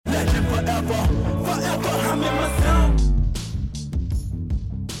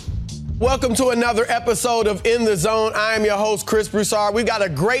Welcome to another episode of In the Zone. I am your host, Chris Broussard. We've got a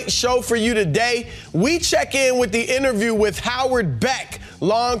great show for you today. We check in with the interview with Howard Beck,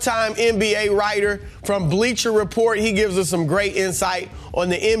 longtime NBA writer from Bleacher Report. He gives us some great insight on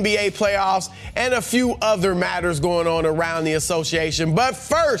the NBA playoffs and a few other matters going on around the association. But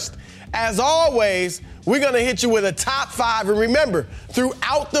first, as always, we're going to hit you with a top five. And remember,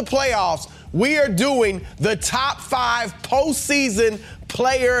 throughout the playoffs, we are doing the top five postseason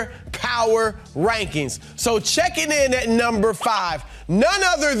player power rankings. So checking in at number 5, none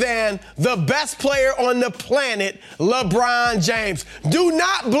other than the best player on the planet, LeBron James. Do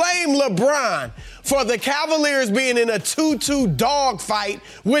not blame LeBron for the Cavaliers being in a 2-2 dogfight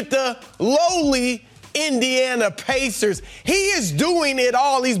with the lowly Indiana Pacers. He is doing it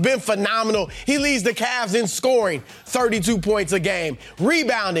all. He's been phenomenal. He leads the Cavs in scoring, 32 points a game,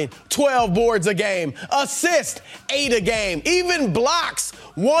 rebounding, 12 boards a game, assists, 8 a game, even blocks,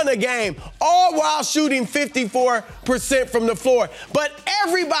 1 a game, all while shooting 54% from the floor. But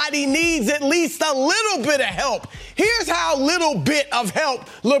everybody needs at least a little bit of help. Here's how little bit of help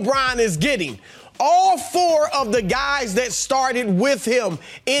LeBron is getting. All 4 of the guys that started with him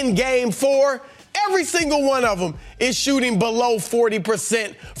in Game 4, every single one of them is shooting below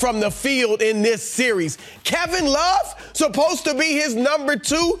 40% from the field in this series. Kevin Love, supposed to be his number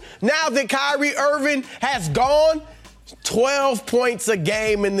 2, now that Kyrie Irving has gone, 12 points a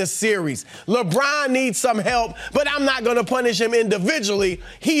game in the series. LeBron needs some help, but I'm not going to punish him individually.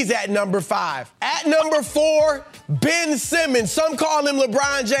 He's at number 5. At number 4, Ben Simmons. Some call him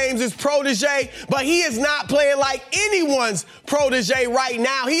LeBron James' protege, but he is not playing like anyone's protege right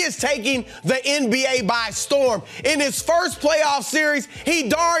now. He is taking the NBA by storm. In his first playoff series, he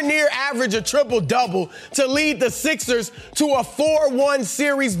darn near averaged a triple-double to lead the Sixers to a 4-1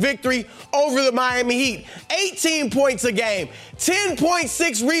 series victory over the Miami Heat. 18 points a game,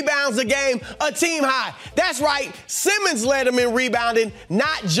 10.6 rebounds a game, a team high. That's right, Simmons led him in rebounding,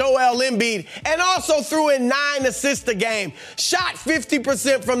 not Joel Embiid, and also threw in 9 assists a game, shot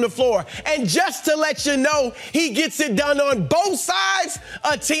 50% from the floor. And just to let you know, he gets it done on both sides,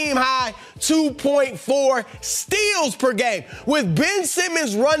 a team high 2.4 steals per game. With Ben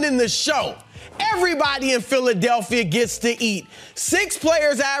Simmons running the show, everybody in Philadelphia gets to eat. 6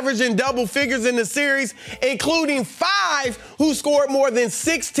 players averaging double figures in the series, including 5 who scored more than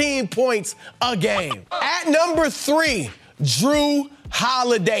 16 points a game. At number 3, Jrue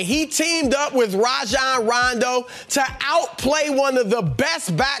Holiday. He teamed up with Rajon Rondo to outplay one of the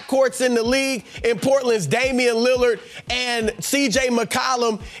best backcourts in the league in Portland's Damian Lillard and CJ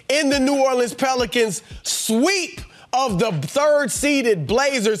McCollum in the New Orleans Pelicans sweep of the third-seeded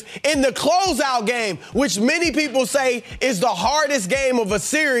Blazers in the closeout game, which many people say is the hardest game of a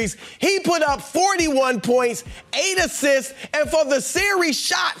series. He put up 41 points, 8 assists, and for the series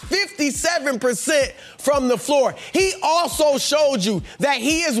shot 57% from the floor. He also showed you that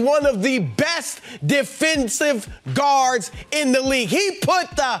he is one of the best defensive guards in the league. He put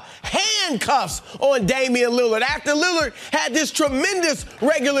the handcuffs on Damian Lillard. After Lillard had this tremendous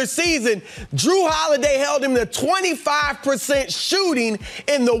regular season, Jrue Holiday held him to 25% shooting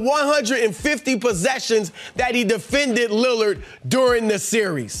in the 150 possessions that he defended Lillard during the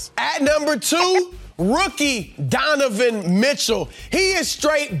series. At number 2, rookie Donovan Mitchell. He is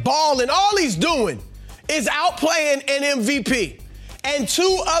straight balling. All he's doing is outplaying an MVP and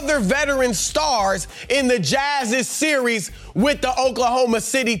 2 other veteran stars in the Jazz's series with the Oklahoma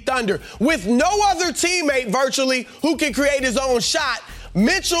City Thunder. With no other teammate virtually who can create his own shot,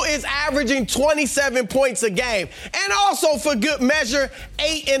 Mitchell is averaging 27 points a game. And also, for good measure,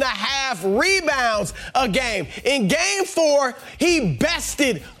 8.5 rebounds a game. In Game 4, he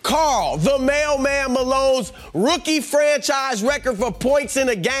bested Karl, the mailman Malone's rookie franchise record for points in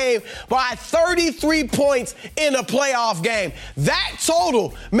a game by 33 points in a playoff game. That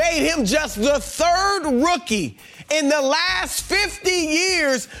total made him just the 3rd rookie in the last 50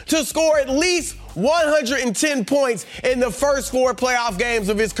 years to score at least 110 points in the first 4 playoff games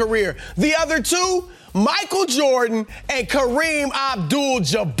of his career. The other 2, Michael Jordan and Kareem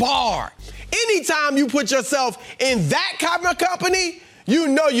Abdul-Jabbar. Anytime you put yourself in that kind of company, you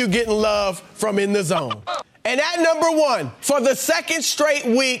know you're getting love from In the Zone. And at number 1, for the 2nd straight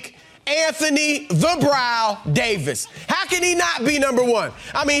week, Anthony the Brow Davis. How can he not be number 1?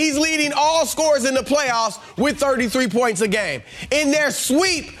 I mean, he's leading all scorers in the playoffs with 33 points a game. In their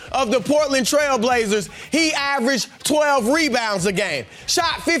sweep of the Portland Trail Blazers, he averaged 12 rebounds a game,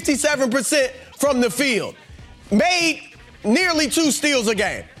 shot 57% from the field, made nearly 2 steals a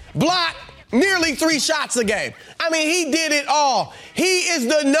game, blocked nearly 3 shots a game. I mean, he did it all. He is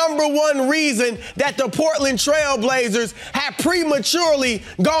the number one reason that the Portland Trail Blazers have prematurely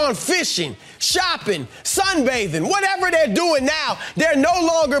gone fishing, shopping, sunbathing, whatever they're doing now. They're no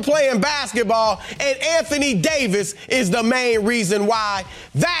longer playing basketball, and Anthony Davis is the main reason why.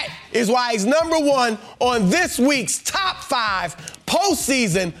 That is why he's number one on this week's top 5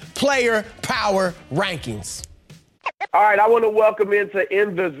 postseason player power rankings. All right, I want to welcome into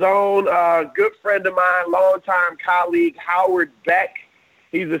In the Zone a good friend of mine, longtime colleague, Howard Beck.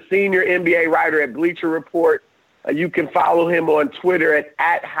 He's a senior NBA writer at Bleacher Report. You can follow him on Twitter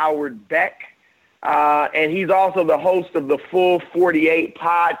at Howard Beck. And he's also the host of the Full 48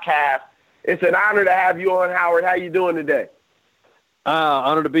 podcast. It's an honor to have you on, Howard. How you doing today?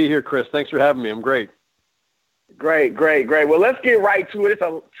 Honored to be here, Chris. Thanks for having me. I'm great. Great. Well, let's get right to it.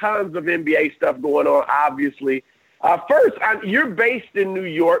 There's tons of NBA stuff going on, obviously. First, you're based in New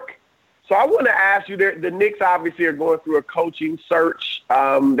York, so I want to ask you, the Knicks obviously are going through a coaching search.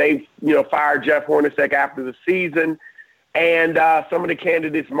 They've, fired Jeff Hornacek after the season, and some of the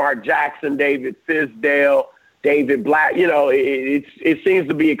candidates, Mark Jackson, David Fizdale, David Black, it seems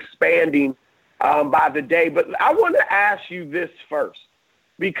to be expanding by the day. But I want to ask you this first,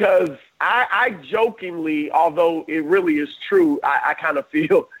 because I jokingly, although it really is true, I kind of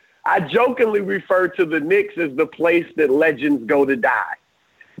feel – I jokingly refer to the Knicks as the place that legends go to die,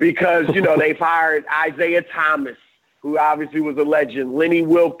 because, they've hired Isaiah Thomas, who obviously was a legend, Lenny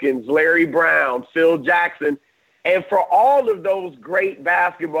Wilkins, Larry Brown, Phil Jackson. And for all of those great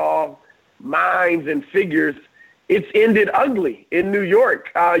basketball minds and figures, it's ended ugly in New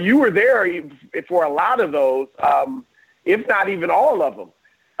York. You were there for a lot of those, if not even all of them.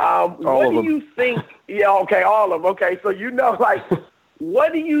 What do you think? Yeah, okay, all of them. Okay, so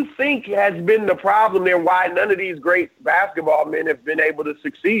what do you think has been the problem there? Why none of these great basketball men have been able to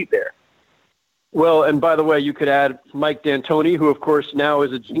succeed there? Well, and by the way, you could add Mike D'Antoni, who, of course, now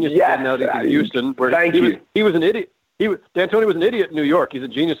is a genius again now that he's in Houston. Thank you. He was an idiot. D'Antoni was an idiot in New York. He's a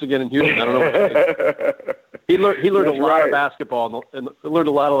genius again in Houston. I don't know what to say. He learned a lot of basketball and learned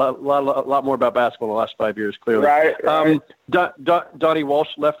a lot more about basketball in the last 5 years, clearly. Right. Donnie Walsh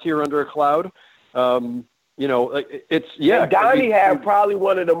left here under a cloud. And Donnie had probably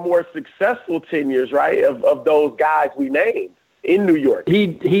one of the more successful tenures, right, of those guys we named in New York. He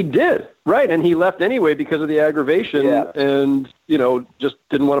did, right, and he left anyway because of the aggravation and, just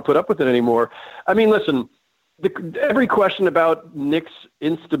didn't want to put up with it anymore. I mean, listen, every question about Knicks'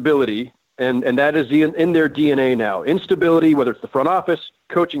 instability, and that is in their DNA now. Instability, whether it's the front office,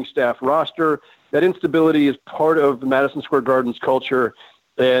 coaching staff, roster, that instability is part of the Madison Square Garden's culture.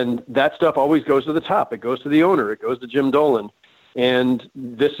 And that stuff always goes to the top. It goes to the owner. It goes to Jim Dolan. And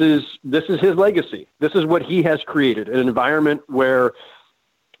this is his legacy. This is what he has created, an environment where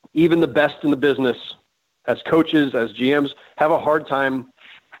even the best in the business, as coaches, as GMs, have a hard time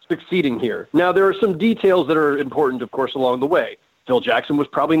succeeding here. Now, there are some details that are important, of course, along the way. Phil Jackson was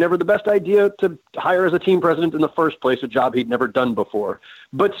probably never the best idea to hire as a team president in the first place, a job he'd never done before.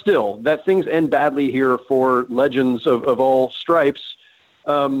 But still, that things end badly here for legends of all stripes.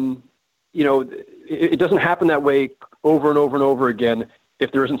 It doesn't happen that way over and over and over again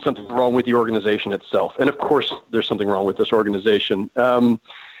if there isn't something wrong with the organization itself. And of course, there's something wrong with this organization. Dolan,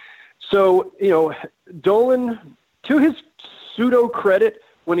 to his pseudo credit,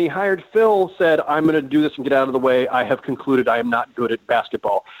 when he hired Phil, said, "I'm going to do this and get out of the way. I have concluded I am not good at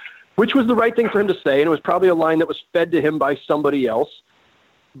basketball," which was the right thing for him to say. And it was probably a line that was fed to him by somebody else.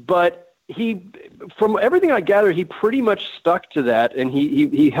 But from everything I gather, he pretty much stuck to that, and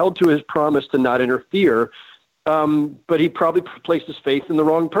he held to his promise to not interfere. But he probably placed his faith in the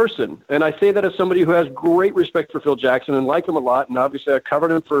wrong person. And I say that as somebody who has great respect for Phil Jackson and like him a lot, and obviously I covered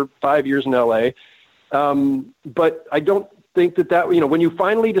him for 5 years in L.A. But I don't think that when you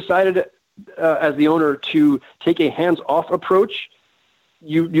finally decided as the owner to take a hands-off approach,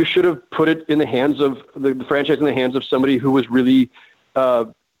 you should have put it in the hands of the franchise, in the hands of somebody who was really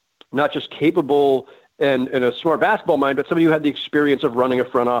not just capable and a smart basketball mind, but somebody who had the experience of running a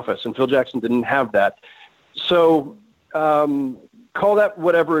front office. And Phil Jackson didn't have that. So call that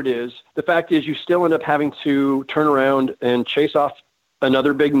whatever it is. The fact is you still end up having to turn around and chase off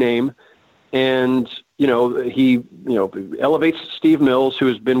another big name. And, he elevates Steve Mills, who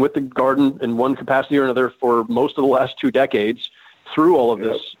has been with the Garden in one capacity or another for most of the last 2 decades through all of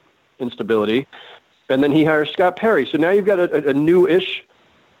this instability. And then he hires Scott Perry. So now you've got a new-ish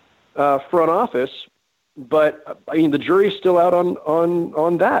front office, but the jury's still out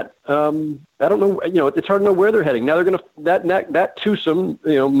on that. I don't know. It's hard to know where they're heading. Now they're going to that twosome.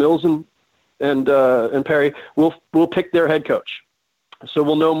 Mills and Perry will pick their head coach, So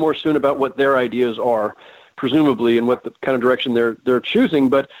we'll know more soon about what their ideas are, presumably, and what the kind of direction they're choosing.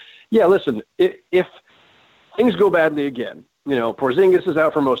 But yeah, listen, if things go badly again, Porzingis is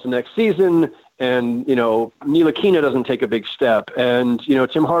out for most of next season, and, Ntilikina doesn't take a big step, and,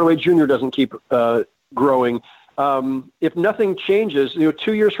 Tim Hardaway Jr. doesn't keep growing. If nothing changes,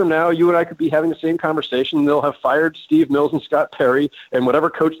 2 years from now, you and I could be having the same conversation. They'll have fired Steve Mills and Scott Perry, and whatever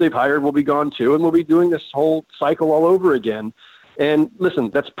coach they've hired will be gone too, and we'll be doing this whole cycle all over again. And listen,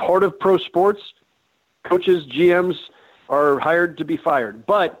 that's part of pro sports. Coaches, GMs are hired to be fired,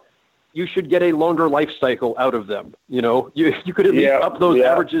 but you should get a longer life cycle out of them. You could at least up those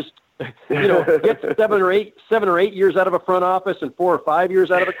averages. Get 7 or 8 years out of a front office and 4 or 5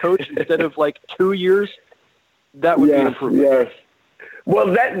 years out of a coach instead of like 2 years. That would be an improvement. Yes.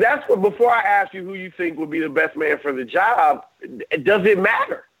 Well, that's what. Before I ask you who you think would be the best man for the job, does it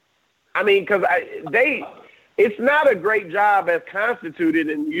matter? I mean, because it's not a great job as constituted,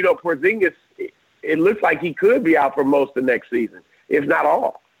 and Porzingis, it looks like he could be out for most of next season, if not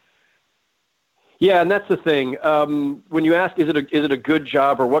all. Yeah, and that's the thing. When you ask, is it a good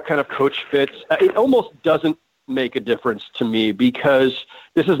job or what kind of coach fits, it almost doesn't make a difference to me, because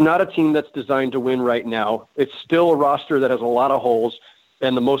this is not a team that's designed to win right now. It's still a roster that has a lot of holes,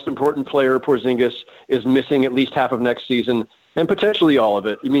 and the most important player, Porzingis, is missing at least half of next season and potentially all of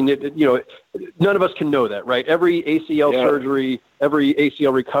it. I mean, none of us can know that, right? Every ACL surgery, every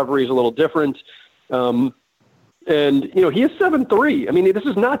ACL recovery is a little different. And he is 7'3". I mean, this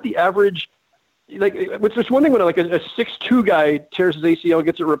is not the average. Like, it's one thing when a 6'2" guy tears his ACL and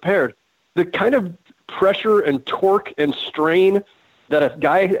gets it repaired. The kind of pressure and torque and strain that a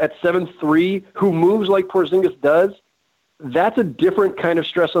guy at 7'3" who moves like Porzingis does, that's a different kind of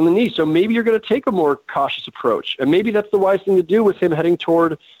stress on the knee. So maybe you're going to take a more cautious approach, and maybe that's the wise thing to do with him heading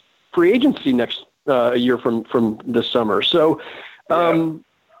toward free agency next year from this summer. So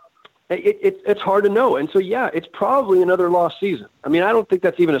it's hard to know. And so, it's probably another lost season. I mean, I don't think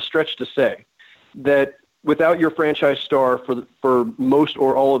that's even a stretch to say that without your franchise star for most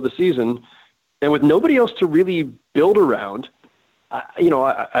or all of the season, and with nobody else to really build around,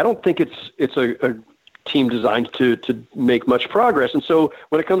 I don't think it's a team designed to make much progress. And so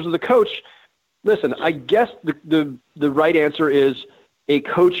when it comes to the coach, listen, I guess the right answer is a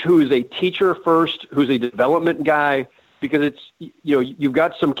coach who is a teacher first, who's a development guy, because it's, you've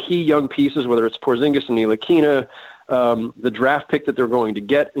got some key young pieces, whether it's Porzingis and Ntilikina, the draft pick that they're going to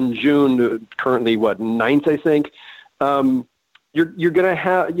get in June, currently 9th, I think. You're going to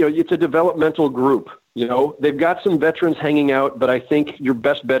have, it's a developmental group. They've got some veterans hanging out, but I think your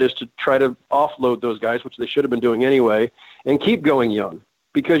best bet is to try to offload those guys, which they should have been doing anyway, and keep going young,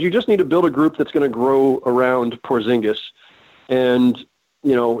 because you just need to build a group that's going to grow around Porzingis. And,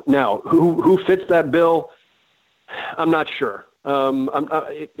 now who fits that bill? I'm not sure. There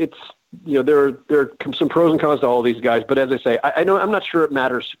are some pros and cons to all these guys, but as I say, I'm not sure it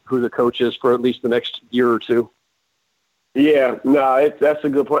matters who the coach is for at least the next year or two. Yeah, no, that's a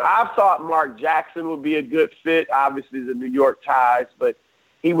good point. I've thought Mark Jackson would be a good fit, obviously the New York ties, but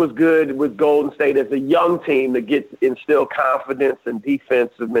he was good with Golden State as a young team to instill confidence and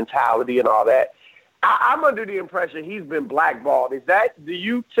defensive mentality and all that. I'm under the impression he's been blackballed. Do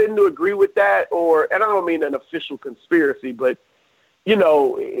you tend to agree with that? And I don't mean an official conspiracy, but,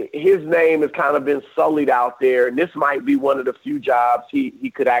 his name has kind of been sullied out there, and this might be one of the few jobs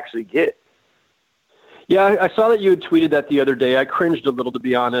he could actually get. Yeah, I saw that you had tweeted that the other day. I cringed a little, to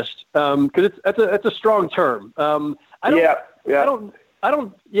be honest, because that's a strong term. I don't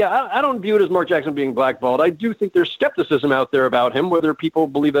view it as Mark Jackson being blackballed. I do think there's skepticism out there about him, whether people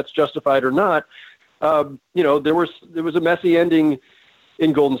believe that's justified or not. There was a messy ending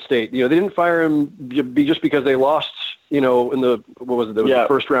in Golden State. They didn't fire him just because they lost, in the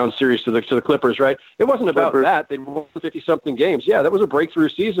first round series to the Clippers, right? It wasn't about that. They won 50-something games. Yeah, that was a breakthrough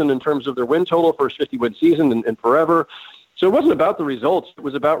season in terms of their win total, first 50-win season and forever. So it wasn't about the results. It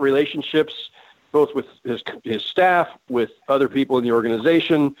was about relationships, both with his staff, with other people in the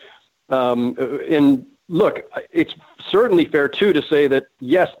organization. And look, it's certainly fair, too, to say that,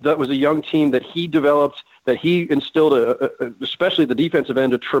 yes, that was a young team that he developed, that he instilled, especially the defensive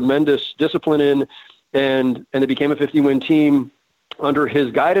end, a tremendous discipline in, and it became a 50-win team under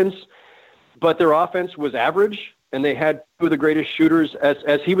his guidance. But their offense was average, and they had two of the greatest shooters,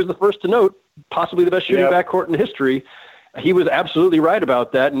 as he was the first to note, possibly the best shooting backcourt in history. He was absolutely right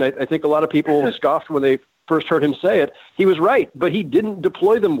about that, and I think a lot of people scoffed when they first heard him say it. He was right, but he didn't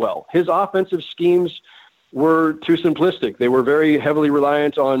deploy them well. His offensive schemes were too simplistic. They were very heavily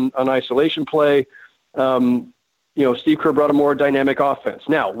reliant on isolation play. Steve Kerr brought a more dynamic offense.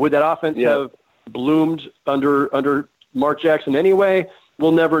 Now, would that offense have bloomed under Mark Jackson anyway?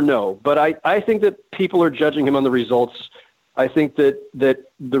 We'll never know. But I think that people are judging him on the results. I think that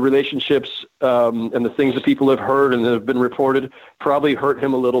the relationships and the things that people have heard and that have been reported probably hurt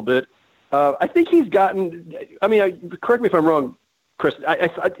him a little bit. I think he's gotten – I mean, correct me if I'm wrong, Chris.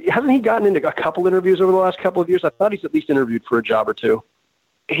 Hasn't he gotten into a couple interviews over the last couple of years? I thought he's at least interviewed for a job or two.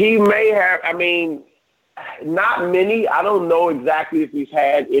 He may have – I mean, not many. I don't know exactly if he's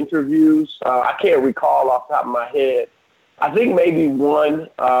had interviews. I can't recall off the top of my head. I think maybe one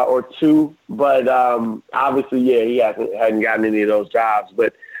or two, but obviously, yeah, he hadn't gotten any of those jobs.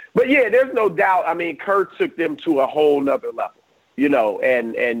 But yeah, there's no doubt. I mean, Kurt took them to a whole nother level,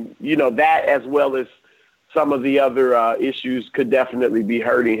 and that as well as some of the other issues could definitely be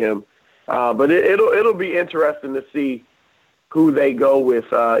hurting him. But it'll be interesting to see who they go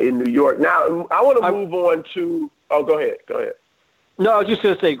with in New York. Now, I want to move on to. Oh, go ahead. No, I was just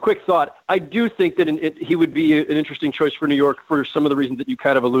going to say, quick thought. I do think that he would be an interesting choice for New York for some of the reasons that you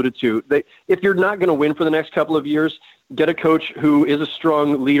kind of alluded to. If you're not going to win for the next couple of years, get a coach who is a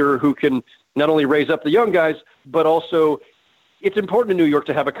strong leader who can not only raise up the young guys, but also it's important in New York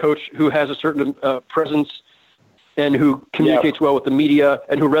to have a coach who has a certain presence and who communicates well with the media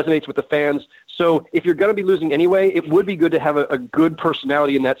and who resonates with the fans. So if you're going to be losing anyway, it would be good to have a good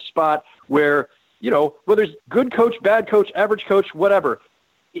personality in that spot where – whether it's good coach, bad coach, average coach, whatever,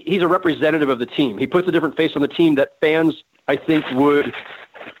 he's a representative of the team. He puts a different face on the team that fans, I think, would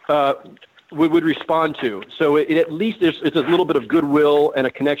respond to. So at least it's a little bit of goodwill and a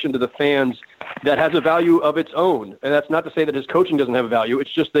connection to the fans that has a value of its own. And that's not to say that his coaching doesn't have a value.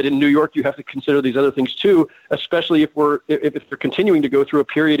 It's just that in New York, you have to consider these other things too, especially if they're continuing to go through a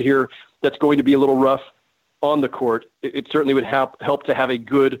period here that's going to be a little rough on the court. It certainly would help to have a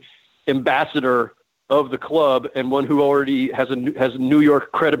good ambassador of the club and one who already has New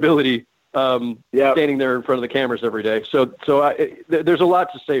York credibility standing there in front of the cameras every day. So there's a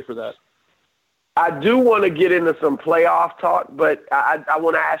lot to say for that. I do want to get into some playoff talk, but I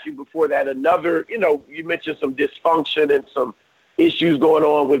want to ask you before that another, you mentioned some dysfunction and some issues going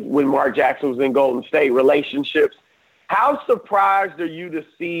on with when Mark Jackson was in Golden State, relationships. How surprised are you to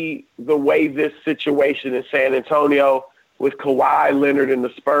see the way this situation in San Antonio with Kawhi Leonard and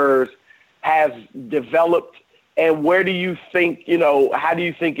the Spurs has developed, and where do you think, how do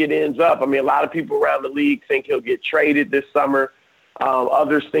you think it ends up? I mean, a lot of people around the league think he'll get traded this summer.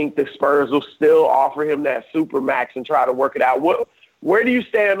 Others think the Spurs will still offer him that super max and try to work it out. Where do you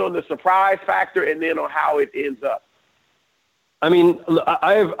stand on the surprise factor and then on how it ends up? I mean,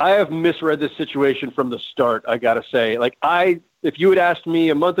 I have misread this situation from the start, I got to say. If you had asked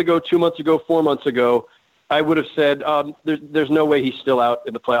me a month ago, 2 months ago, 4 months ago, I would have said there's no way he's still out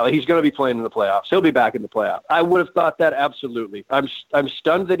in the playoffs. He's going to be playing in the playoffs. He'll be back in the playoffs. I would have thought that absolutely. I'm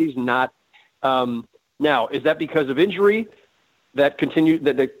stunned that he's not. Now, is that because of injury that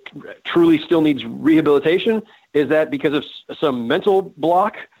truly still needs rehabilitation? Is that because of some mental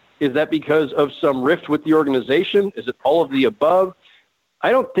block? Is that because of some rift with the organization? Is it all of the above? I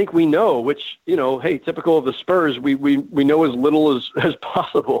don't think we know, which, hey, typical of the Spurs, we know as little as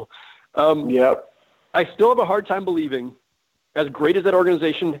possible. Yep. I still have a hard time believing, as great as that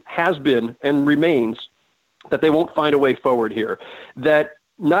organization has been and remains, that they won't find a way forward here. That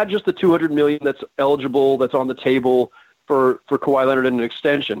not just the $200 million that's eligible, that's on the table for Kawhi Leonard and an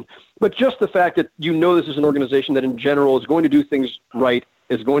extension, but just the fact that this is an organization that in general is going to do things right,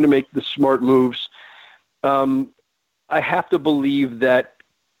 is going to make the smart moves. I have to believe that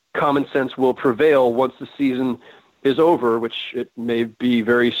common sense will prevail once the season is over, which it may be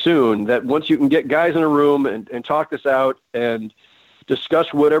very soon, that once you can get guys in a room and talk this out and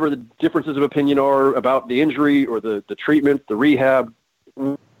discuss whatever the differences of opinion are about the injury or the treatment, the rehab,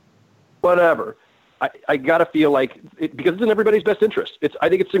 whatever, I got to feel like because it's in everybody's best interest. I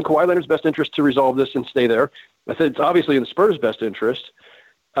think it's in Kawhi Leonard's best interest to resolve this and stay there. I said it's obviously in the Spurs' best interest.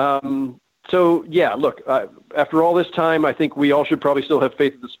 So, yeah, look, after all this time, I think we all should probably still have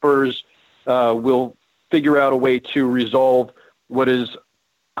faith that the Spurs will figure out a way to resolve what is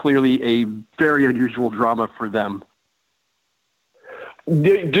clearly a very unusual drama for them.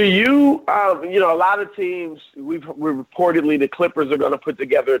 Do you, a lot of teams, we're reportedly the Clippers are going to put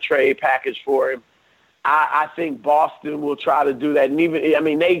together a trade package for him. I think Boston will try to do that. And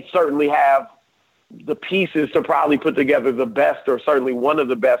they certainly have the pieces to probably put together the best or certainly one of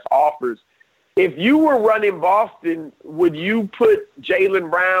the best offers. If you were running Boston, would you put Jaylen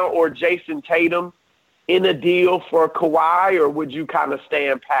Brown or Jason Tatum in a deal for Kawhi, or would you kind of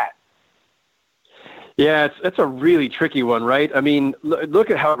stand pat? Yeah, it's a really tricky one, right? I mean, look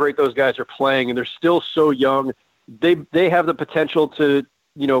at how great those guys are playing, and they're still so young. They have the potential to,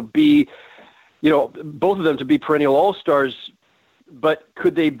 be both of them to be perennial all-stars, but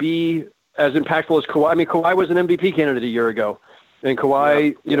could they be as impactful as Kawhi? I mean, Kawhi was an MVP candidate a year ago, and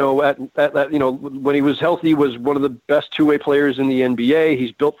Kawhi, when he was healthy, was one of the best two-way players in the NBA.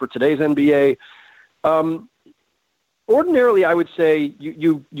 He's built for today's NBA. Ordinarily, I would say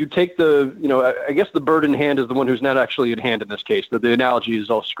you take I guess the bird in hand is the one who's not actually in hand in this case. The analogy is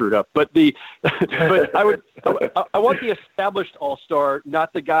all screwed up. But I want the established all-star,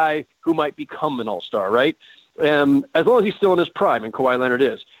 not the guy who might become an all-star, right? As long as he's still in his prime, and Kawhi Leonard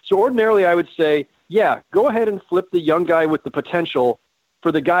is. So ordinarily, I would say, yeah, go ahead and flip the young guy with the potential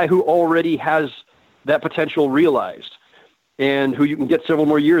for the guy who already has that potential realized and who you can get several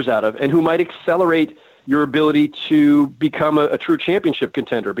more years out of and who might accelerate your ability to become a true championship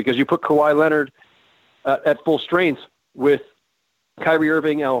contender, because you put Kawhi Leonard at full strength with Kyrie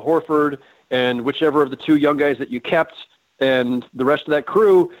Irving, Al Horford, and whichever of the two young guys that you kept and the rest of that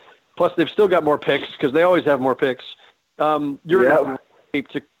crew, plus they've still got more picks because they always have more picks. You're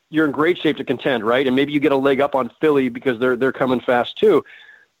in great shape to contend, right? And maybe you get a leg up on Philly because they're coming fast too.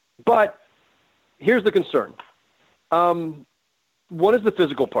 But here's the concern. What is the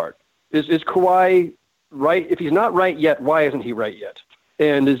physical part? Is Kawhi right? If he's not right yet, why isn't he right yet?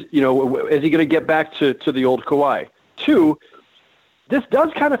 And is he going to get back to the old Kawhi? Two, this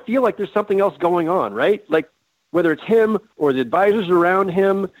does kind of feel like there's something else going on, right? Like whether it's him or the advisors around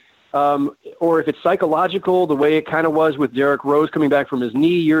him, or if it's psychological, the way it kind of was with Derrick Rose coming back from his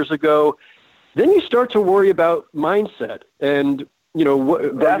knee years ago, then you start to worry about mindset. And, are you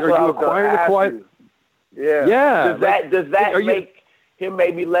acquiring the Kawhi? Yeah. Does that make him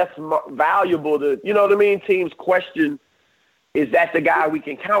maybe less valuable to, teams question, is that the guy we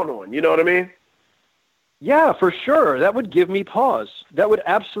can count on? You know what I mean? Yeah, for sure. That would give me pause. That would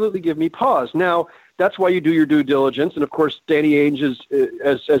absolutely give me pause. Now, that's why you do your due diligence. And of course, Danny Ainge is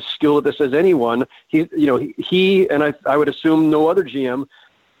as skilled at this as anyone. He and I would assume no other GM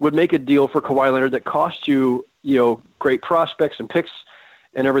would make a deal for Kawhi Leonard that costs you, great prospects and picks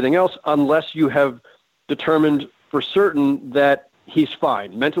and everything else, unless you have determined for certain that he's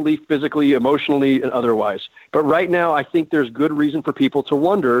fine, mentally, physically, emotionally, and otherwise. But right now, I think there's good reason for people to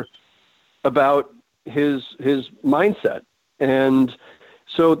wonder about his mindset. And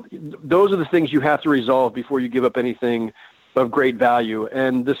so those are the things you have to resolve before you give up anything of great value.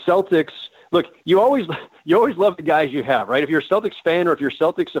 And the Celtics, look, you always love the guys you have, right? If you're a Celtics fan or if you're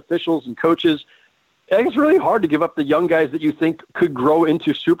Celtics officials and coaches, I think it's really hard to give up the young guys that you think could grow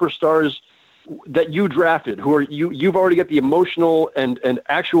into superstars that you drafted, who are you've already got the emotional and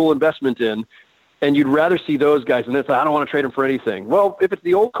actual investment in, and you'd rather see those guys. And it's I don't want to trade him for anything. Well, if it's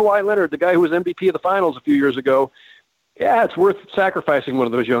the old Kawhi Leonard, the guy who was MVP of the finals a few years ago, yeah, it's worth sacrificing one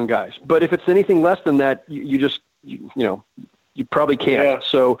of those young guys. But if it's anything less than that, you probably can't. Yeah.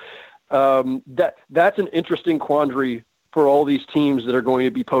 So that's an interesting quandary for all these teams that are going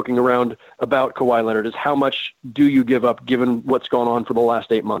to be poking around about Kawhi Leonard, is how much do you give up given what's gone on for the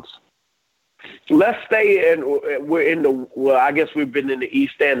last 8 months? Let's stay I guess we've been in the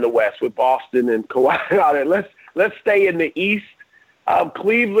East and the West with Boston and Kawhi out there. Let's stay in the East.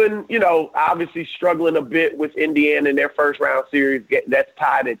 Cleveland, obviously struggling a bit with Indiana in their first round series. That's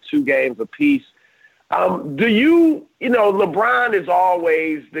tied at 2 games apiece. LeBron is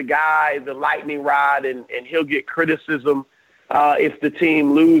always the guy, the lightning rod, and he'll get criticism if the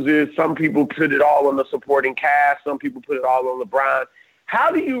team loses. Some people put it all on the supporting cast. Some people put it all on LeBron. How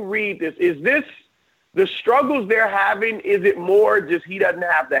do you read this? Is this the struggles they're having? Is it more just he doesn't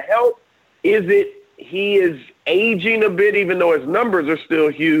have the help? Is it he is aging a bit, even though his numbers are still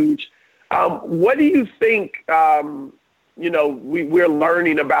huge? What do you think, we're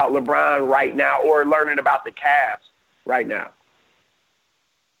learning about LeBron right now, or learning about the Cavs right now?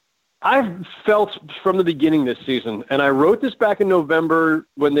 I've felt from the beginning this season, and I wrote this back in November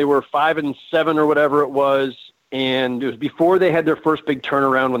when they were 5-7 or whatever it was, and it was before they had their first big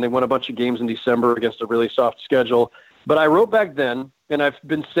turnaround when they won a bunch of games in December against a really soft schedule. But I wrote back then, and I've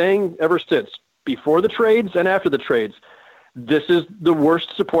been saying ever since, before the trades and after the trades, this is the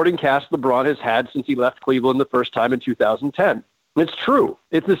worst supporting cast LeBron has had since he left Cleveland the first time in 2010. It's true.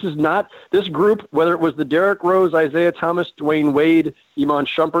 This is not this group, whether it was the Derrick Rose, Isaiah Thomas, Dwayne Wade, Iman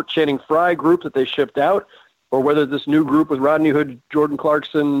Shumpert, Channing Frye group that they shipped out, or whether this new group with Rodney Hood, Jordan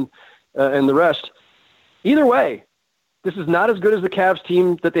Clarkson, and the rest. Either way, this is not as good as the Cavs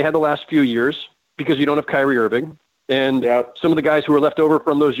team that they had the last few years, because you don't have Kyrie Irving. And some of the guys who were left over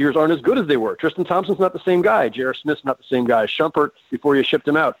from those years aren't as good as they were. Tristan Thompson's not the same guy. J.R. Smith's not the same guy. Shumpert, before you shipped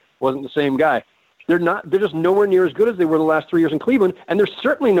him out, wasn't the same guy. They're just nowhere near as good as they were the last 3 years in Cleveland, and they're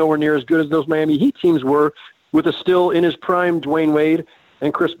certainly nowhere near as good as those Miami Heat teams were, with a still in his prime Dwayne Wade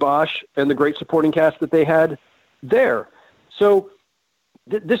and Chris Bosh and the great supporting cast that they had there. So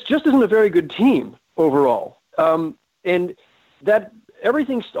this just isn't a very good team overall. And that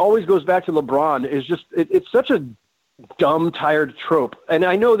everything always goes back to LeBron is just, it's such a dumb, tired trope. And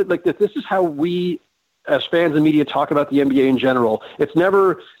I know that like this is how we as fans and media talk about the NBA in general. It's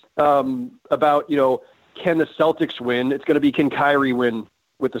never about, can the Celtics win? It's going to be, can Kyrie win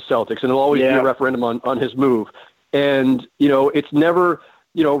with the Celtics? And it'll always be a referendum on his move. And, it's never,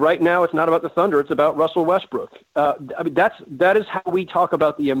 right now it's not about the Thunder. It's about Russell Westbrook. That is how we talk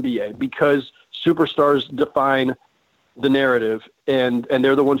about the NBA, because superstars define the narrative and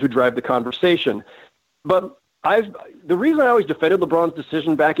they're the ones who drive the conversation. But the reason I always defended LeBron's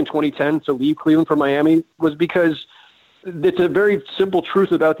decision back in 2010 to leave Cleveland for Miami was because it's a very simple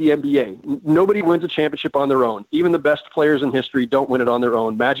truth about the NBA. Nobody wins a championship on their own. Even the best players in history don't win it on their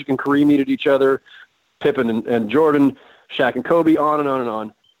own. Magic and Kareem needed each other, Pippen and Jordan, Shaq and Kobe, on and on and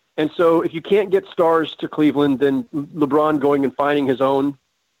on. And so if you can't get stars to Cleveland, then LeBron going and finding his own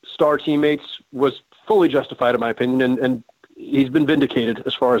star teammates was fully justified, in my opinion, and he's been vindicated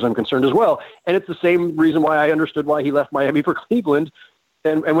as far as I'm concerned as well. And it's the same reason why I understood why he left Miami for Cleveland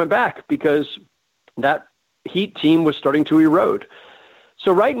and went back, because that Heat team was starting to erode.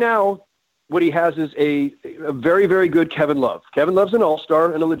 So right now, what he has is a very, very good Kevin Love. Kevin Love's an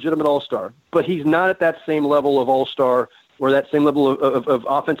all-star and a legitimate all-star, but he's not at that same level of all-star or that same level of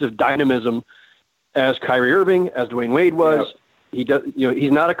offensive dynamism as Kyrie Irving, as Dwayne Wade was. Yep.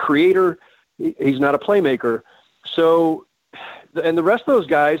 He's not a creator. He's not a playmaker. So, and the rest of those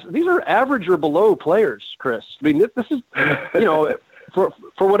guys, these are average or below players, Chris. I mean, this is,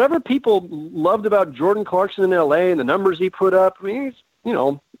 for whatever people loved about Jordan Clarkson in LA and the numbers he put up, I mean, he's,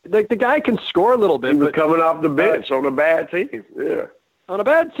 the guy can score a little bit. He was coming off the bench on a bad team. Yeah. On a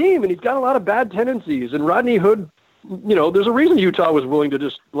bad team, and he's got a lot of bad tendencies. And Rodney Hood, there's a reason Utah was willing to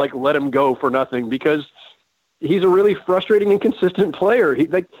just let him go for nothing, because he's a really frustrating, inconsistent player.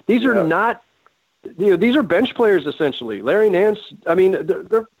 These are not, these are bench players essentially. Larry Nance, I mean,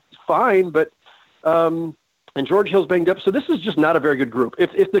 they're fine, but and George Hill's banged up. So this is just not a very good group.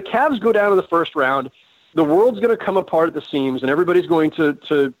 If the Cavs go down to the first round, the world's going to come apart at the seams, and everybody's going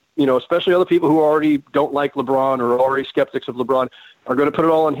to especially other people who already don't like LeBron or are already skeptics of LeBron, are going to put it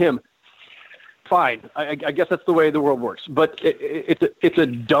all on him. Fine. I guess that's the way the world works. But it's a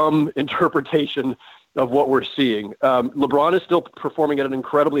dumb interpretation of what we're seeing. LeBron is still performing at an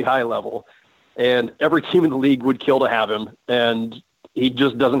incredibly high level, and every team in the league would kill to have him, and he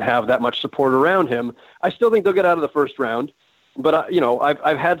just doesn't have that much support around him. I still think they'll get out of the first round, but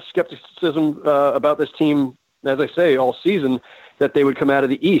I've had skepticism about this team, as I say, all season, that they would come out of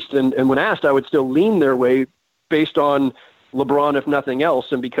the East, and when asked, I would still lean their way based on LeBron, if nothing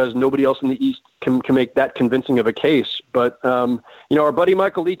else, and because nobody else in the East can make that convincing of a case. But our buddy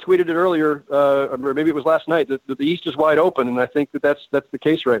Michael Lee tweeted it earlier, or maybe it was last night, that the East is wide open, and I think that's the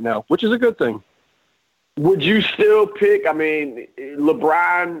case right now, which is a good thing. Would you still pick,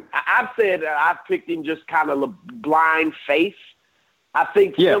 LeBron? I've said I've picked him just kind of blind faith. I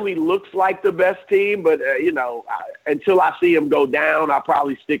think Philly looks like the best team, but, until I see him go down, I'll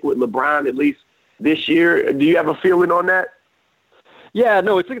probably stick with LeBron at least this year. Do you have a feeling on that? Yeah,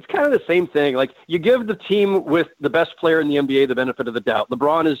 no, it's kind of the same thing. Like, you give the team with the best player in the NBA the benefit of the doubt.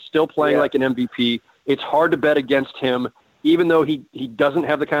 LeBron is still playing like an MVP. It's hard to bet against him, even though he doesn't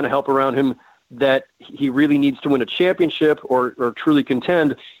have the kind of help around him that he really needs to win a championship or truly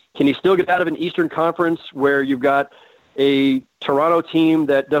contend. Can he still get out of an Eastern Conference where you've got a Toronto team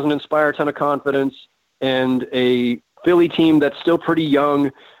that doesn't inspire a ton of confidence and a Philly team that's still pretty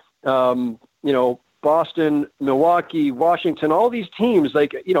young, Boston, Milwaukee, Washington, all these teams,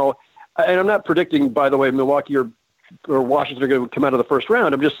 and I'm not predicting, by the way, Milwaukee or Washington are going to come out of the first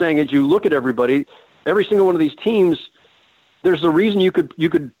round. I'm just saying, as you look at everybody, every single one of these teams, there's a reason you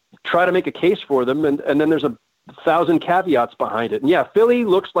could try to make a case for them, and then there's 1,000 caveats behind it. And yeah, Philly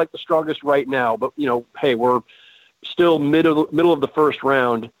looks like the strongest right now, but hey, we're still middle of the first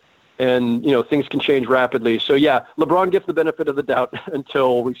round, and things can change rapidly. So yeah, LeBron gets the benefit of the doubt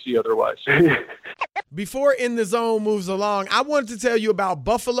until we see otherwise. Before In the Zone moves along, I wanted to tell you about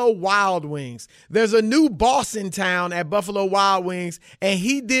Buffalo Wild Wings. There's a new boss in town at Buffalo Wild Wings, and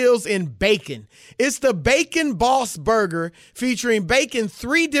he deals in bacon. It's the Bacon Boss Burger, featuring bacon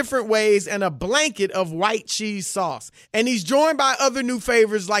 3 different ways and a blanket of white cheese sauce. And he's joined by other new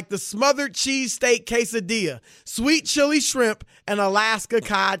favorites like the smothered cheesesteak quesadilla, sweet chili shrimp, and Alaska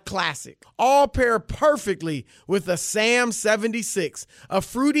Cod Classic. All pair perfectly with a Sam 76, a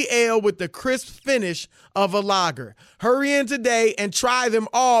fruity ale with the crisp finish finish of a lager. Hurry in today and try them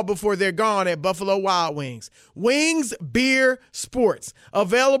all before they're gone at Buffalo Wild Wings. Wings, beer, sports.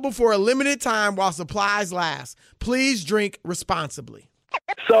 Available for a limited time while supplies last. Please drink responsibly.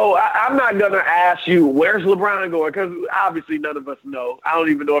 So I'm not going to ask you, where's LeBron going? Because obviously none of us know. I don't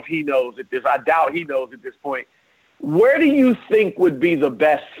even know if he knows at this. I doubt he knows at this point. Where do you think would be the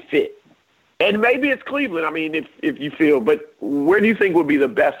best fit? And maybe it's Cleveland, I mean, if you feel. But where do you think would be the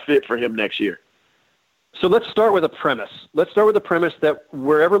best fit for him next year? So let's start with a premise. Let's start with the premise that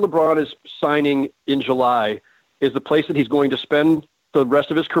wherever LeBron is signing in July is the place that he's going to spend the rest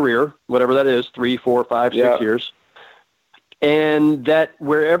of his career, whatever that is, 3, 4, 5, 6 years. And that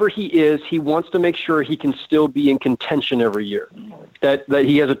wherever he is, he wants to make sure he can still be in contention every year. That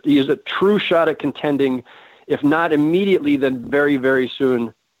he has a true shot at contending, if not immediately, then very, very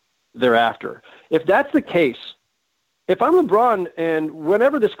soon thereafter. If that's the case, if I'm LeBron and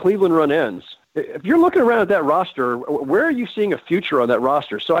whenever this Cleveland run ends, if you're looking around at that roster, where are you seeing a future on that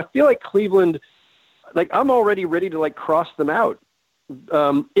roster? So I feel like Cleveland, like I'm already ready to like cross them out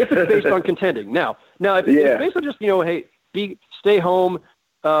if it's based on contending. Now if it's based on just, hey, stay home,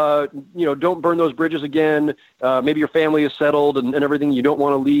 don't burn those bridges again. Maybe your family is settled and everything. You don't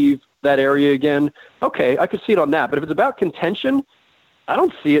want to leave that area again. Okay, I could see it on that. But if it's about contention, I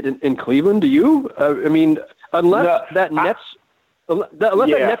don't see it in Cleveland. Do you? Unless that Nets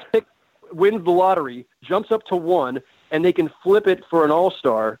pick wins the lottery, jumps up to 1, and they can flip it for an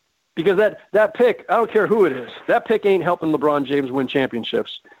all-star. Because that pick, I don't care who it is, that pick ain't helping LeBron James win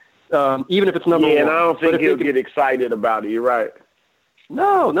championships, even if it's number 1. Yeah, and I don't think he'll get excited about it. You're right.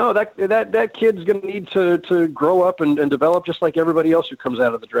 No, that kid's going to need to grow up and develop just like everybody else who comes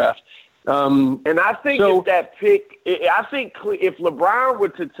out of the draft. And I think if that pick, if LeBron were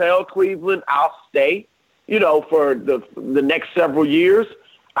to tell Cleveland, I'll stay, for the next several years,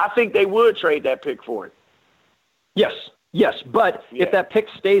 I think they would trade that pick for him. Yes. But if that pick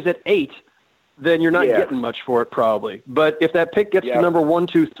stays at 8, then you're not getting much for it probably. But if that pick gets to number 1,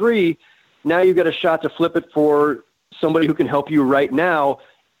 2, 3, now you've got a shot to flip it for somebody who can help you right now,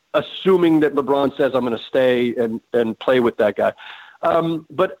 assuming that LeBron says, I'm going to stay and play with that guy.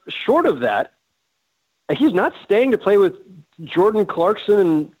 But short of that, he's not staying to play with Jordan Clarkson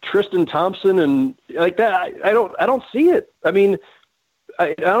and Tristan Thompson and like that. I don't see it. I mean,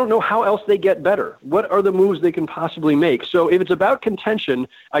 I don't know how else they get better. What are the moves they can possibly make? So if it's about contention,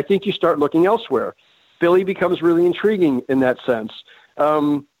 I think you start looking elsewhere. Philly becomes really intriguing in that sense.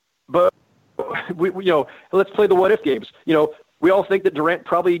 But we let's play the what-if games. We all think that Durant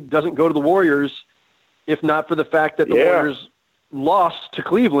probably doesn't go to the Warriors if not for the fact that the Warriors lost to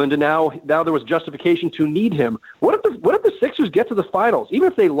Cleveland, and now there was justification to need him. What if the Sixers get to the finals?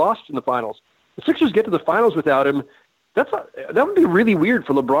 Even if they lost in the finals, the Sixers get to the finals without him. That would be really weird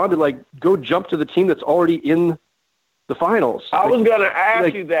for LeBron to go jump to the team that's already in the finals. I was going to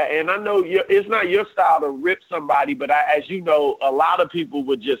ask you that, and I know it's not your style to rip somebody, but as you know, a lot of people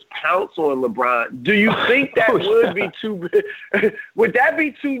would just pounce on LeBron. Do you think that would that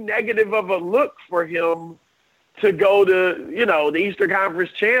be too negative of a look for him to go to, the Eastern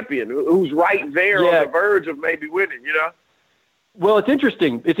Conference champion who's right there on the verge of maybe winning, Well, it's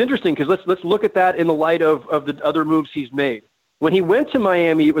interesting. It's interesting because let's look at that in the light of the other moves he's made. When he went to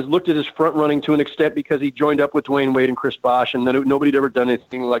Miami, it was looked at as front running to an extent because he joined up with Dwayne Wade and Chris Bosh, and then nobody had ever done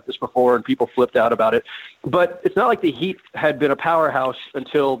anything like this before, and people flipped out about it. But it's not like the Heat had been a powerhouse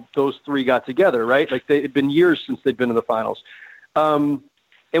until those three got together, right? Like it had been years since they'd been in the finals. And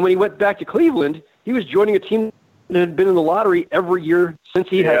when he went back to Cleveland, he was joining a team that had been in the lottery every year since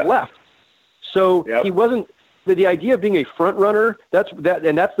he had left. So he wasn't. The idea of being a front runner, that's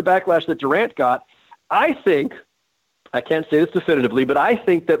the backlash that Durant got. I think, I can't say this definitively, but I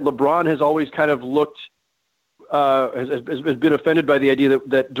think that LeBron has always kind of looked, has been offended by the idea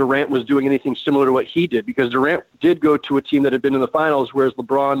that Durant was doing anything similar to what he did, because Durant did go to a team that had been in the finals, whereas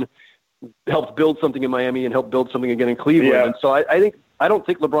LeBron helped build something in Miami and helped build something again in Cleveland. Yeah. And so I don't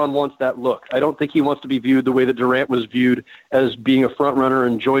think LeBron wants that look. I don't think he wants to be viewed the way that Durant was viewed, as being a front runner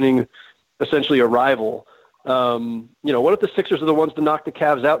and joining essentially a rival. What if the Sixers are the ones to knock the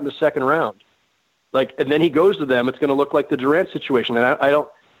Cavs out in the second round? And then he goes to them, it's going to look like the Durant situation. And I don't,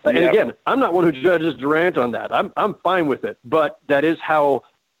 and again, I'm not one who judges Durant on that. I'm fine with it, but that is how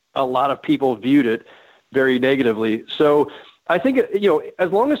a lot of people viewed it very negatively. So I think,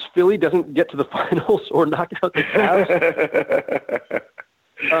 as long as Philly doesn't get to the finals or knock out the Cavs,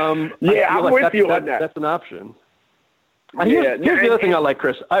 I'm with you on that. That's an option. Here's the other thing I like,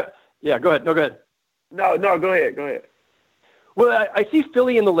 Chris. Go ahead. No, go ahead. No, go ahead. Well, I see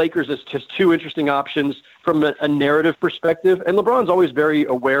Philly and the Lakers as just two interesting options from a narrative perspective. And LeBron's always very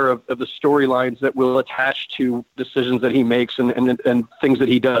aware of the storylines that will attach to decisions that he makes and things that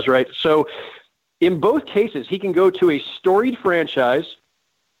he does, right? So in both cases, he can go to a storied franchise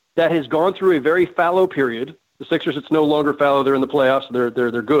that has gone through a very fallow period. The Sixers, it's no longer fallow. They're in the playoffs.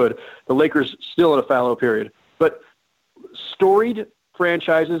 They're good. The Lakers still in a fallow period. But storied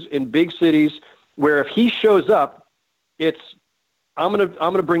franchises in big cities where if he shows up, it's I'm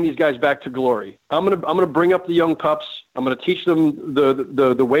gonna bring these guys back to glory. I'm gonna bring up the young pups. I'm gonna teach them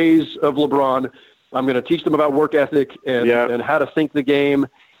the ways of LeBron. I'm gonna teach them about work ethic and how to think the game.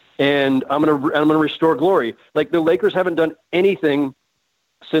 And I'm gonna restore glory. Like the Lakers haven't done anything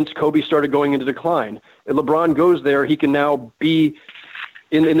since Kobe started going into decline. If LeBron goes there, he can now be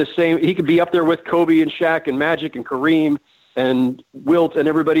in the same. He could be up there with Kobe and Shaq and Magic and Kareem and Wilt and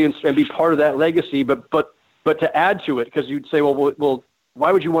everybody and be part of that legacy. But to add to it, because you'd say, well,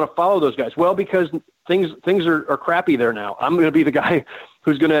 why would you want to follow those guys? Well, because things are crappy there now. I'm going to be the guy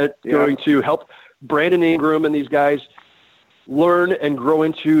who's going to help Brandon Ingram and these guys learn and grow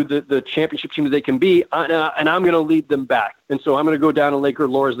into the championship team that they can be, and I'm going to lead them back. And so I'm going to go down in Laker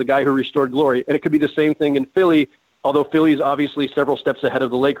lore as the guy who restored glory. And it could be the same thing in Philly, although Philly is obviously several steps ahead of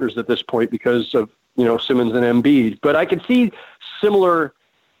the Lakers at this point because of Simmons and Embiid. But I can see similar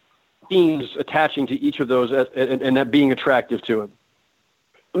themes attaching to each of those and that being attractive to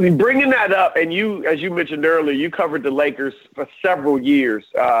him. Bringing that up, and you, as you mentioned earlier, you covered the Lakers for several years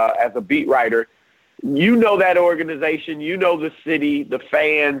as a beat writer. You know that organization. You know the city, the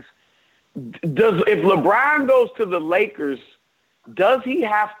fans. If LeBron goes to the Lakers, does he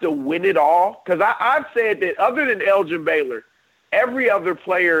have to win it all? Because I've said that other than Elgin Baylor, every other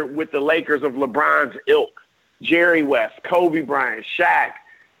player with the Lakers of LeBron's ilk, Jerry West, Kobe Bryant, Shaq,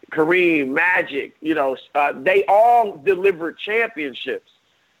 Kareem, Magic, they all delivered championships.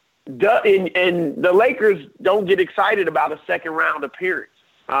 And the Lakers don't get excited about a second-round appearance.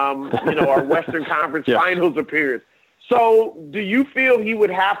 Our Western Conference Finals appearance. So do you feel he would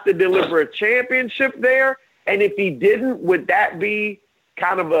have to deliver a championship there? And if he didn't, would that be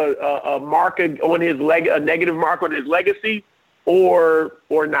kind of a mark on his a negative mark on his legacy or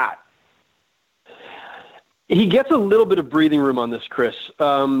not? He gets a little bit of breathing room on this, Chris.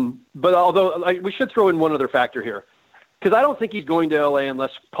 But although we should throw in one other factor here, because I don't think he's going to L.A.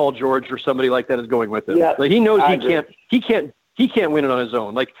 unless Paul George or somebody like that is going with him. Yeah, he knows he can't win it on his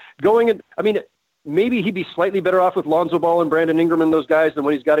own. Maybe he'd be slightly better off with Lonzo Ball and Brandon Ingram and those guys than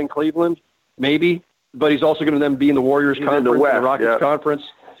what he's got in Cleveland. Maybe. But he's also going to then be in the Warriors conference, in the West, the Rockets conference.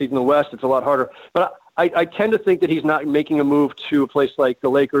 He's in the West. It's a lot harder. But I tend to think that he's not making a move to a place like the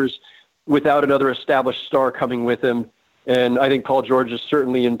Lakers without another established star coming with him. And I think Paul George is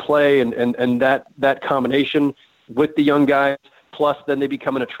certainly in play. And that combination with the young guys, plus then they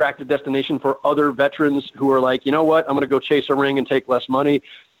become an attractive destination for other veterans who are like, you know what, I'm going to go chase a ring and take less money.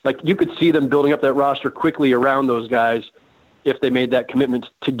 Like you could see them building up that roster quickly around those guys if they made that commitment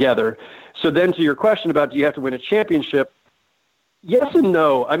together. So then to your question about do you have to win a championship, yes and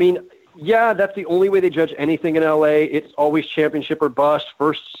no. I mean, yeah, that's the only way they judge anything in LA. It's always championship or bust,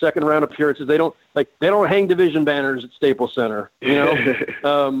 first, second round appearances. They don't hang division banners at Staples Center,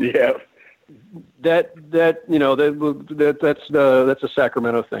 Yeah. That's a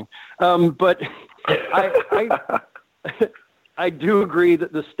Sacramento thing. But I do agree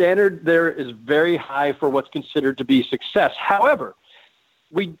that the standard there is very high for what's considered to be success. However,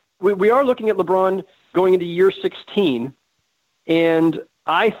 we are looking at LeBron going into year 16, and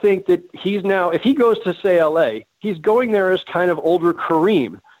I think that he's now, if he goes to, say, L.A., he's going there as kind of older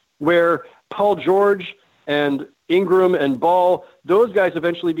Kareem, where Paul George and Ingram and Ball, those guys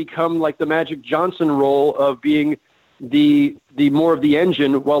eventually become like the Magic Johnson role of being the more of the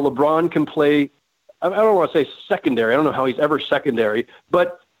engine, while LeBron can play, I don't want to say secondary. I don't know how he's ever secondary,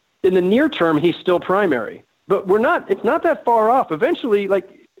 but in the near term, he's still primary. But it's not that far off. Eventually,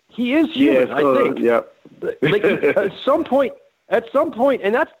 he is human, I think. Yeah. At some point,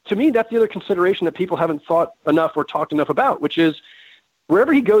 and that's, to me, that's the other consideration that people haven't thought enough or talked enough about, which is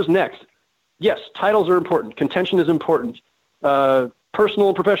wherever he goes next, yes, titles are important. Contention is important. Personal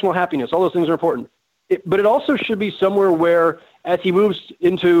and professional happiness, all those things are important. But it also should be somewhere where, as he moves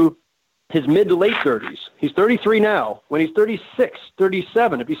into his mid to late 30s, he's 33 now. When he's 36,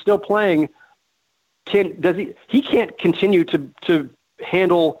 37, if he's still playing, he can't continue to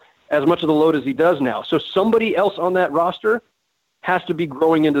handle as much of the load as he does now. So somebody else on that roster has to be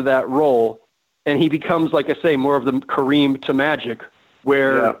growing into that role, and he becomes, like I say, more of the Kareem to Magic,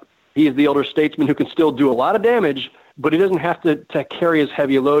 where he is the older statesman who can still do a lot of damage, but he doesn't have to carry as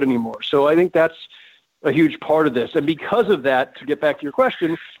heavy a load anymore. So I think that's a huge part of this. And because of that, to get back to your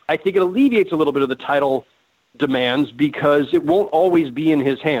question, I think it alleviates a little bit of the title demands because it won't always be in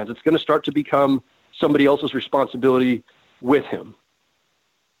his hands. It's going to start to become somebody else's responsibility with him.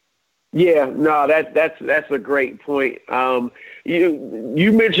 Yeah, no, that's a great point.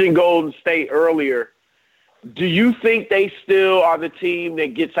 You mentioned Golden State earlier. Do you think they still are the team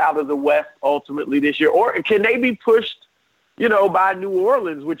that gets out of the West ultimately this year? Or can they be pushed, by New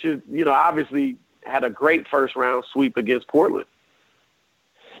Orleans, which is, obviously had a great first-round sweep against Portland?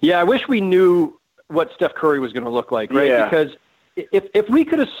 Yeah, I wish we knew what Steph Curry was going to look like, right? Yeah. Because if we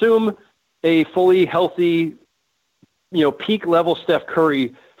could assume a fully healthy, peak-level Steph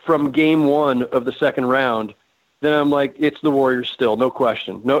Curry from game one of the second round, then I'm like, it's the Warriors still, no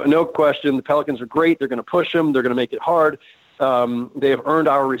question. No question. The Pelicans are great. They're going to push them. They're going to make it hard. They have earned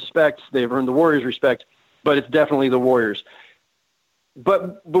our respect. They have earned the Warriors' respect, but it's definitely the Warriors.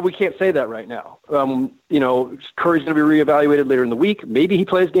 But we can't say that right now. Curry's going to be reevaluated later in the week. Maybe he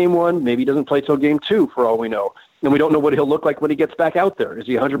plays game one. Maybe he doesn't play till game two, for all we know. And we don't know what he'll look like when he gets back out there. Is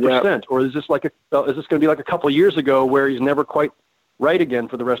he 100%? Yep. Or is this going to be like a couple of years ago where he's never quite right again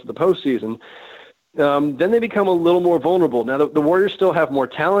for the rest of the postseason? Then they become a little more vulnerable. Now, the Warriors still have more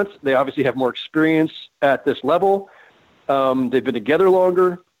talent. They obviously have more experience at this level. They've been together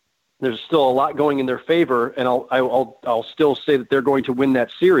longer. There's still a lot going in their favor, and I'll still say that they're going to win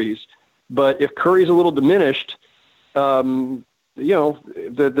that series. But if Curry's a little diminished, the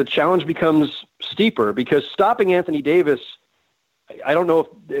challenge becomes steeper because stopping Anthony Davis, I don't know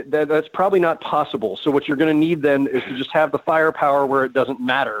if that's probably not possible. So what you're going to need then is to just have the firepower where it doesn't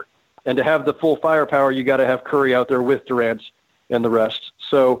matter. And to have the full firepower, you got to have Curry out there with Durant and the rest.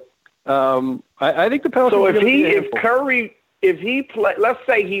 So I think the Pelicans. So if he play, let's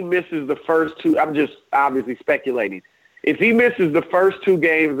say he misses the first two. I'm just obviously speculating. If he misses the first two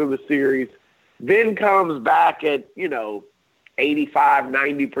games of the series, then comes back at 85,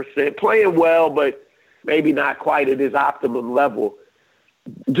 90%, playing well, but maybe not quite at his optimum level.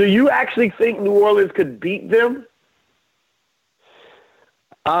 Do you actually think New Orleans could beat them?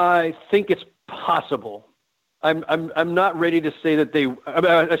 I think it's possible. I'm not ready to say that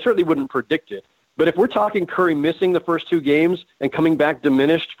I certainly wouldn't predict it. But if we're talking Curry missing the first two games and coming back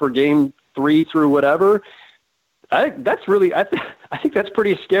diminished for game 3 through whatever, I think that's pretty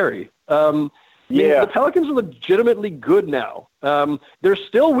scary. The Pelicans are legitimately good now. They're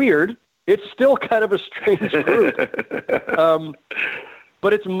still weird. It's still kind of a strange group.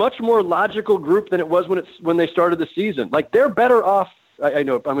 But it's a much more logical group than it was when they started the season. Like, they're better off. I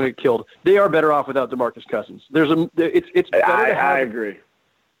know I'm going to get killed. They are better off without DeMarcus Cousins. It's better to have. I agree.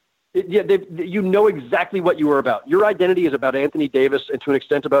 You know exactly what you are about. Your identity is about Anthony Davis and to an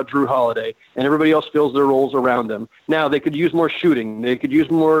extent about Drew Holiday, and everybody else fills their roles around them. Now, they could use more shooting. They could use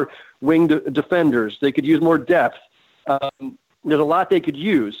more wing defenders. They could use more depth. There's a lot they could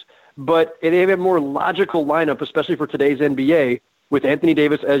use, but they have a more logical lineup, especially for today's NBA, with Anthony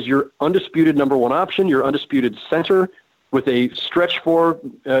Davis as your undisputed number one option, your undisputed center, with a stretch four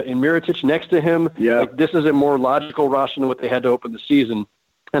in Mirotic next to him. Yeah. Like, this is a more logical roster than what they had to open the season.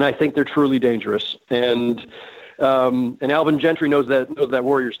 And I think they're truly dangerous. And Alvin Gentry knows that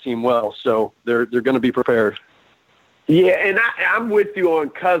Warriors team well, so they're going to be prepared. Yeah, and I'm with you on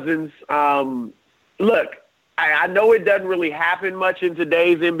Cousins. Look, I know it doesn't really happen much in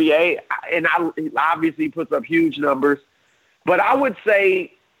today's NBA, and he obviously puts up huge numbers. But I would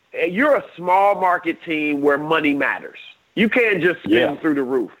say you're a small market team where money matters. You can't just spin through the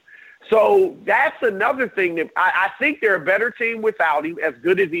roof. So that's another thing that I think they're a better team without him, as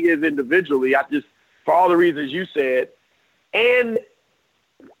good as he is individually. For all the reasons you said. And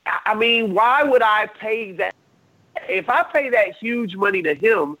I mean, why would I pay that? If I pay that huge money to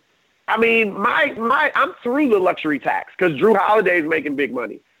him, I mean, I'm through the luxury tax because Drew Holiday is making big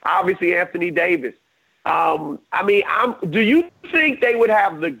money. Obviously, Anthony Davis. Do you think they would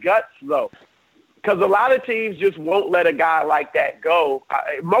have the guts though? Because a lot of teams just won't let a guy like that go.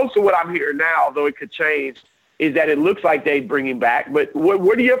 Most of what I'm hearing now, though it could change, is that it looks like they'd bring him back. But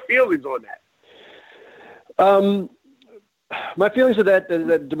what are your feelings on that? My feelings are that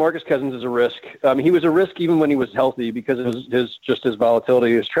DeMarcus Cousins is a risk. He was a risk even when he was healthy because of his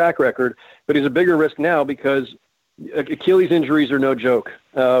volatility, his track record. But he's a bigger risk now because Achilles injuries are no joke.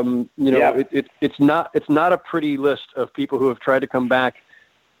 It's not a pretty list of people who have tried to come back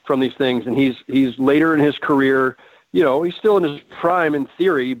from these things, and he's later in his career. He's still in his prime in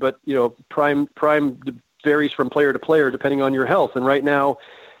theory, but prime varies from player to player depending on your health. And right now,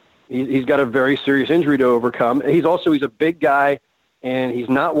 he's got a very serious injury to overcome. He's a big guy, and he's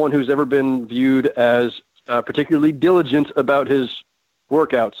not one who's ever been viewed as particularly diligent about his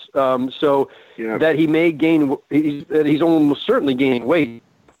workouts. So that he may gain, he's almost certainly gaining weight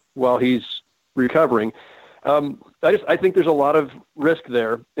while he's recovering. I think there's a lot of risk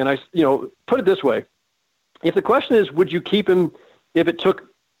there. And put it this way. If the question is, would you keep him if it took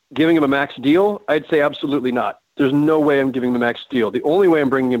giving him a max deal? I'd say absolutely not. There's no way I'm giving him a max deal. The only way I'm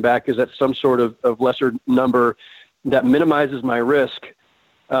bringing him back is at some sort of lesser number that minimizes my risk.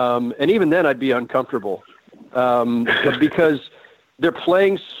 And even then I'd be uncomfortable because they're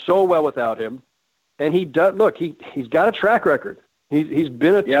playing so well without him. And he does, look, he's got a track record. He's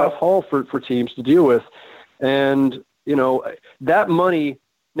been a tough haul for teams to deal with. And, that money,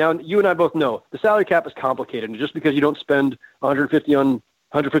 now you and I both know the salary cap is complicated. And just because you don't spend $150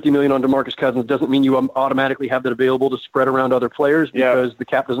 million on DeMarcus Cousins doesn't mean you automatically have that available to spread around other players because the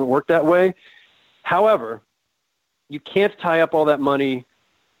cap doesn't work that way. However, you can't tie up all that money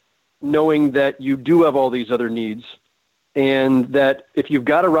knowing that you do have all these other needs, and that if you've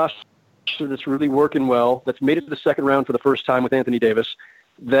got a roster that's really working well, that's made it to the second round for the first time with Anthony Davis,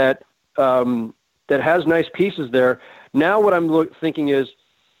 that has nice pieces there. Now what I'm thinking is,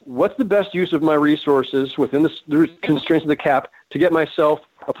 what's the best use of my resources within the constraints of the cap to get myself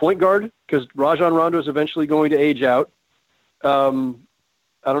a point guard? Because Rajon Rondo is eventually going to age out. I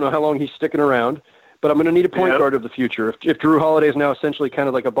don't know how long he's sticking around, but I'm going to need a point guard of the future. If Drew Holiday is now essentially kind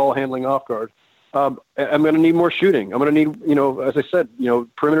of like a ball handling off guard, I'm going to need more shooting. I'm going to need, as I said,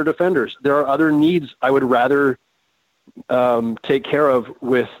 perimeter defenders. There are other needs I would rather take care of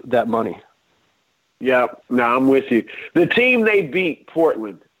with that money. Yeah, no, I'm with you. The team they beat,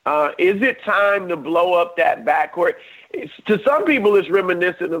 Portland, is it time to blow up that backcourt? To some people, it's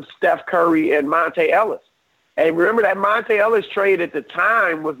reminiscent of Steph Curry and Monte Ellis. And remember that Monte Ellis trade at the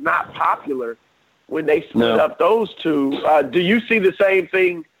time was not popular when they split up those two. Do you see the same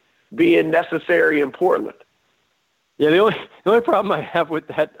thing being necessary in Portland? Yeah, the only problem I have with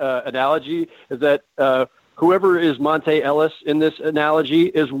that analogy is that whoever is Monte Ellis in this analogy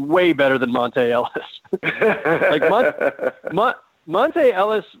is way better than Monte Ellis. Like Monte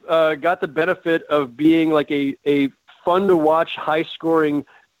Ellis got the benefit of being like a fun-to-watch, high-scoring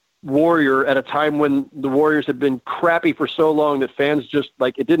Warrior at a time when the Warriors had been crappy for so long that fans just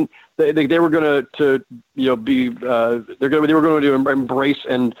like it didn't. They were going to be they were going to embrace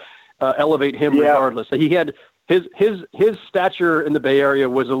and elevate him regardless. So he had his stature in the Bay Area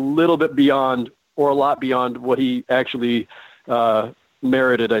was a little bit beyond, or a lot beyond, what he actually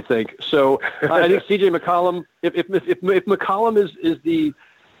merited, I think. So I think C.J. McCollum, if McCollum is the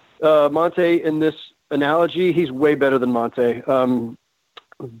Monte in this analogy, he's way better than Monte.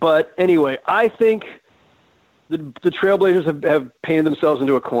 But anyway, I think the Trailblazers have painted themselves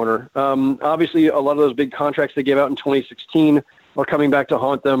into a corner. Obviously, a lot of those big contracts they gave out in 2016 are coming back to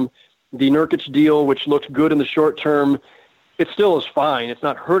haunt them. The Nurkic deal, which looked good in the short term, it still is fine. It's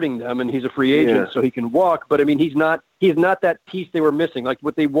not hurting them, and he's a free agent, so he can walk. But I mean, he's not that piece they were missing. Like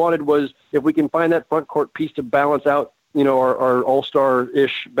what they wanted was, if we can find that front court piece to balance out, our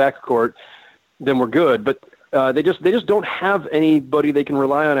all-star-ish backcourt, then we're good. But they just don't have anybody they can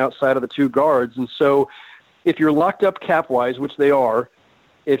rely on outside of the two guards. And so if you're locked up cap-wise, which they are,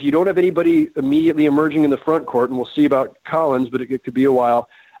 if you don't have anybody immediately emerging in the front court, and we'll see about Collins, but it could be a while,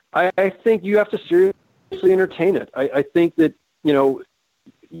 I think you have to seriously entertain it. I think that,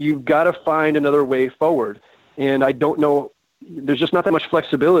 you've got to find another way forward. And I don't know, there's just not that much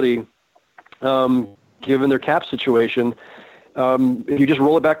flexibility given their cap situation. If you just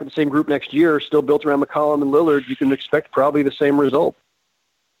roll it back with the same group next year, still built around McCollum and Lillard, you can expect probably the same result.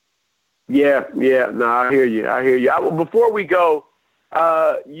 Yeah. No, I hear you. Before we go,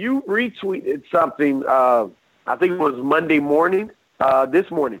 you retweeted something, I think it was Monday morning,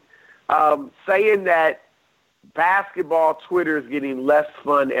 this morning, saying that basketball Twitter is getting less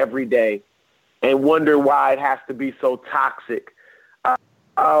fun every day and wonder why it has to be so toxic.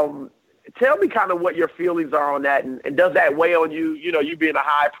 Tell me kind of what your feelings are on that, and does that weigh on you, you being a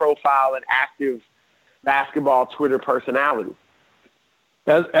high-profile and active basketball Twitter personality?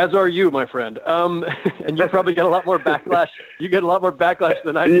 As are you, my friend. And you probably get a lot more backlash. You get a lot more backlash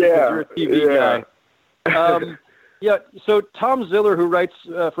than I do because you're a TV guy. So Tom Ziller, who writes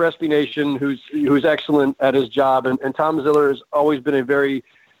for SB Nation, who's excellent at his job, and Tom Ziller has always been a very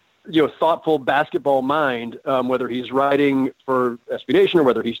thoughtful basketball mind, whether he's writing for SB Nation or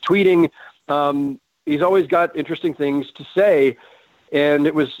whether he's tweeting. He's always got interesting things to say. And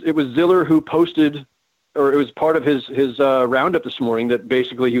it was Ziller who posted, or it was part of his roundup this morning, that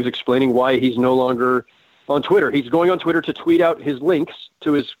basically he was explaining why he's no longer on Twitter. He's going on Twitter to tweet out his links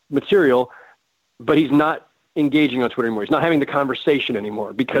to his material, but he's not engaging on Twitter anymore. He's not having the conversation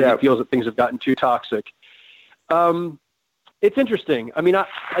anymore because he feels that things have gotten too toxic. It's interesting. I mean,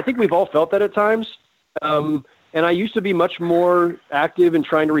 I think we've all felt that at times. And I used to be much more active in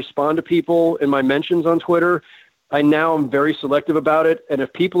trying to respond to people in my mentions on Twitter. I now am very selective about it. And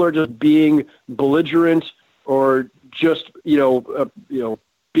if people are just being belligerent or just,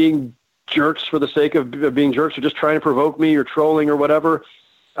 being jerks for the sake of being jerks or just trying to provoke me or trolling or whatever,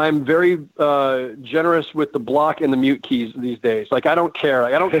 I'm very generous with the block and the mute keys these days. Like, I don't care.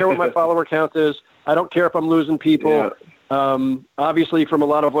 I don't care what my follower count is. I don't care if I'm losing people. Yeah. Obviously, from a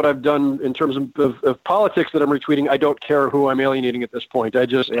lot of what I've done in terms of politics that I'm retweeting, I don't care who I'm alienating at this point. I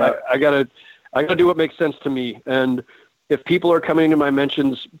gotta do what makes sense to me. And if people are coming into my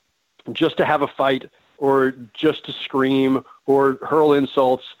mentions just to have a fight or just to scream or hurl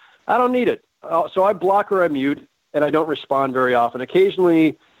insults, I don't need it. So I block or I mute, and I don't respond very often.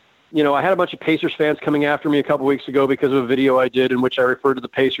 Occasionally, I had a bunch of Pacers fans coming after me a couple weeks ago because of a video I did in which I referred to the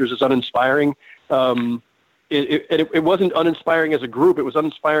Pacers as uninspiring. It wasn't uninspiring as a group. It was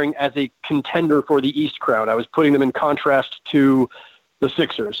uninspiring as a contender for the East crowd. I was putting them in contrast to the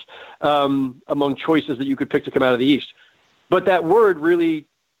Sixers among choices that you could pick to come out of the East. But that word really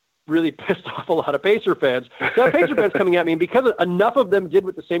pissed off a lot of Pacer fans. So I have Pacer fans coming at me, and because enough of them did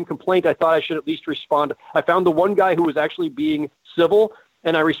with the same complaint, I thought I should at least respond. I found the one guy who was actually being civil,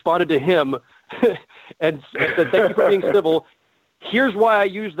 and I responded to him and said, "Thank you for being civil. Here's why I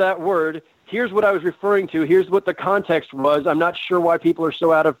used that word. Here's what I was referring to. Here's what the context was. I'm not sure why people are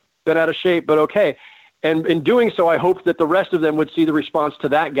so out of shape, but okay." And in doing so, I hoped that the rest of them would see the response to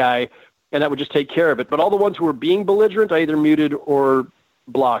that guy, and that would just take care of it. But all the ones who were being belligerent, I either muted or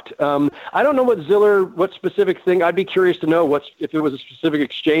blocked. I don't know what specific thing. I'd be curious to know if it was a specific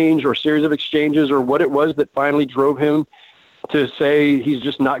exchange or series of exchanges or what it was that finally drove him to say he's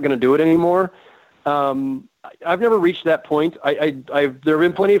just not going to do it anymore. I've never reached that point. There have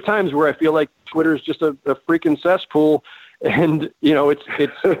been plenty of times where I feel like Twitter is just a freaking cesspool, and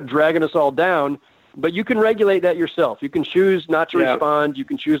it's dragging us all down. But you can regulate that yourself. You can choose not to respond. You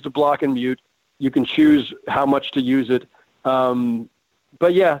can choose to block and mute. You can choose how much to use it.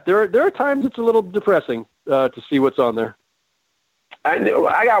 But yeah, there are times it's a little depressing to see what's on there.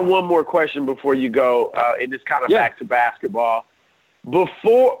 I got one more question before you go, and it's kind of back to basketball.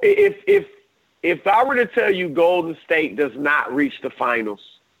 Before, if I were to tell you Golden State does not reach the finals,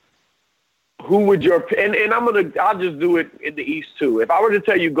 who would and I'll just do it in the East too. If I were to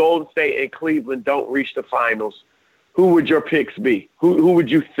tell you Golden State and Cleveland don't reach the finals, who would your picks be? Who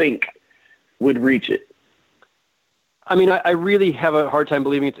would you think would reach it? I mean, I really have a hard time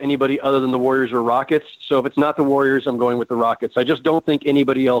believing it's anybody other than the Warriors or Rockets. So if it's not the Warriors, I'm going with the Rockets. I just don't think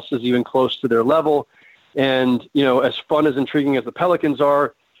anybody else is even close to their level. And, as fun, as intriguing as the Pelicans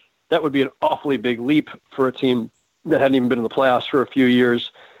are, that would be an awfully big leap for a team that hadn't even been in the playoffs for a few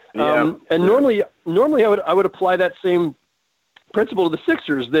years. Normally I would apply that same principle to the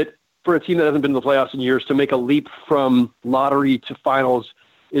Sixers, that for a team that hasn't been in the playoffs in years, to make a leap from lottery to finals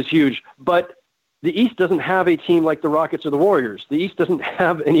is huge. But the East doesn't have a team like the Rockets or the Warriors. The East doesn't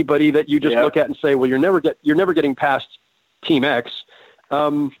have anybody that you just look at and say, well, you're never getting past Team X.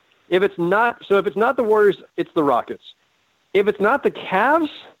 If it's not the Warriors, it's the Rockets. If it's not the Cavs,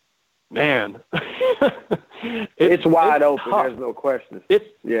 man, it's wide open. Tough. There's no question.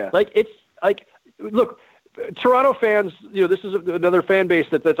 Look, Toronto fans, this is another fan base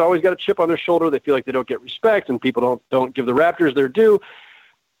that's always got a chip on their shoulder. They feel like they don't get respect, and people don't give the Raptors their due.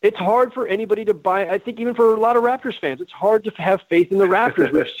 It's hard for anybody to buy. I think even for a lot of Raptors fans, it's hard to have faith in the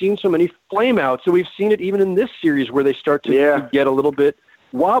Raptors. We've seen so many flameouts, and we've seen it even in this series where they start to get a little bit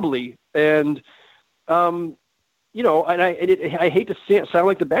wobbly. And, and I hate to sound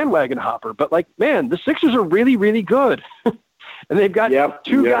like the bandwagon hopper, but man, the Sixers are really, really good. And they've got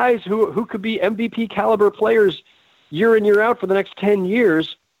two guys who could be MVP caliber players year in, year out for the next 10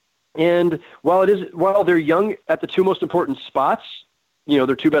 years. And while they're young at the two most important spots,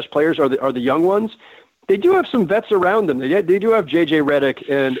 their two best players are the young ones, they do have some vets around them. They do have J.J. Redick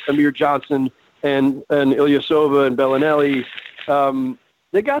and Amir Johnson and Ilyasova and Bellinelli.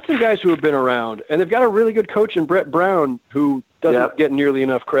 They got some guys who have been around, and they've got a really good coach in Brett Brown who doesn't get nearly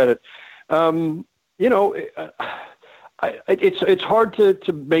enough credit. It's hard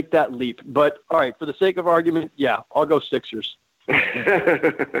to make that leap. But, all right, for the sake of argument, I'll go Sixers.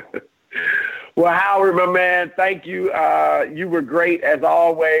 Well, Howard, my man, thank you. You were great as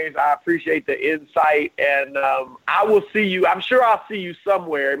always. I appreciate the insight, and I will see you. I'm sure I'll see you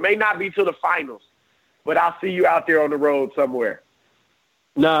somewhere. It may not be to the finals, but I'll see you out there on the road somewhere.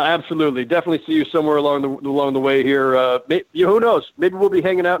 No, absolutely. Definitely see you somewhere along the way here. Who knows? Maybe we'll be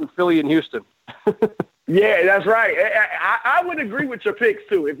hanging out in Philly and Houston. Yeah, that's right. I would agree with your picks,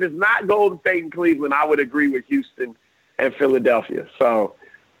 too. If it's not Golden State and Cleveland, I would agree with Houston and Philadelphia. So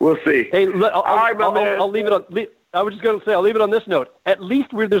we'll see. Hey, I'll leave it on. I was just going to say, I'll leave it on this note. At least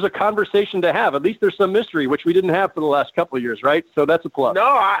there's a conversation to have. At least there's some mystery, which we didn't have for the last couple of years, right? So that's a plus. No,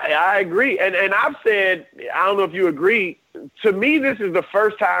 I agree. And I've said, I don't know if you agree, to me this is the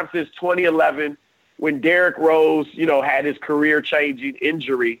first time since 2011 when Derrick Rose, had his career-changing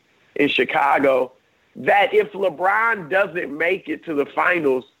injury in Chicago, that if LeBron doesn't make it to the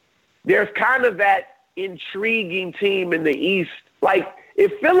finals, there's kind of that intriguing team in the East. Like,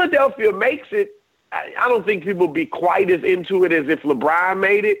 if Philadelphia makes it, I don't think people will be quite as into it as if LeBron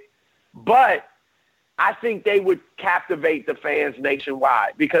made it, but I think they would captivate the fans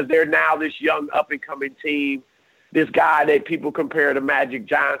nationwide because they're now this young up-and-coming team, this guy that people compare to Magic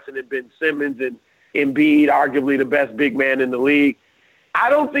Johnson and Ben Simmons and Embiid, arguably the best big man in the league. I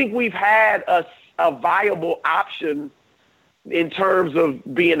don't think we've had a viable option in terms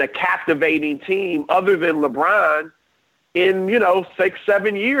of being a captivating team other than LeBron in,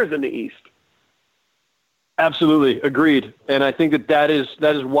 6-7 years in the East. Absolutely. Agreed. And I think that is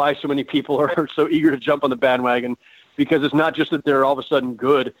why so many people are so eager to jump on the bandwagon, because it's not just that they're all of a sudden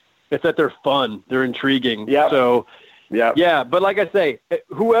good. It's that they're fun. They're intriguing. Yeah. So, yeah. But like I say,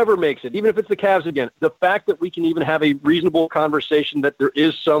 whoever makes it, even if it's the Cavs again, the fact that we can even have a reasonable conversation that there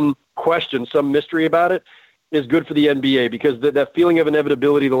is some question, some mystery about it is good for the NBA, because that feeling of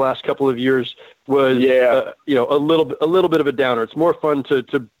inevitability the last couple of years was, a little bit of a downer. It's more fun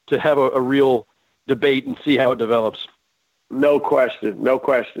to have a real debate and see how it develops. No question.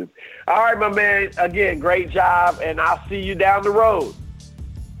 All right, my man. Again, great job, and I'll see you down the road.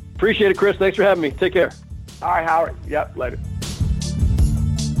 Appreciate it, Chris. Thanks for having me. Take care. All right, Howard. Yep, later.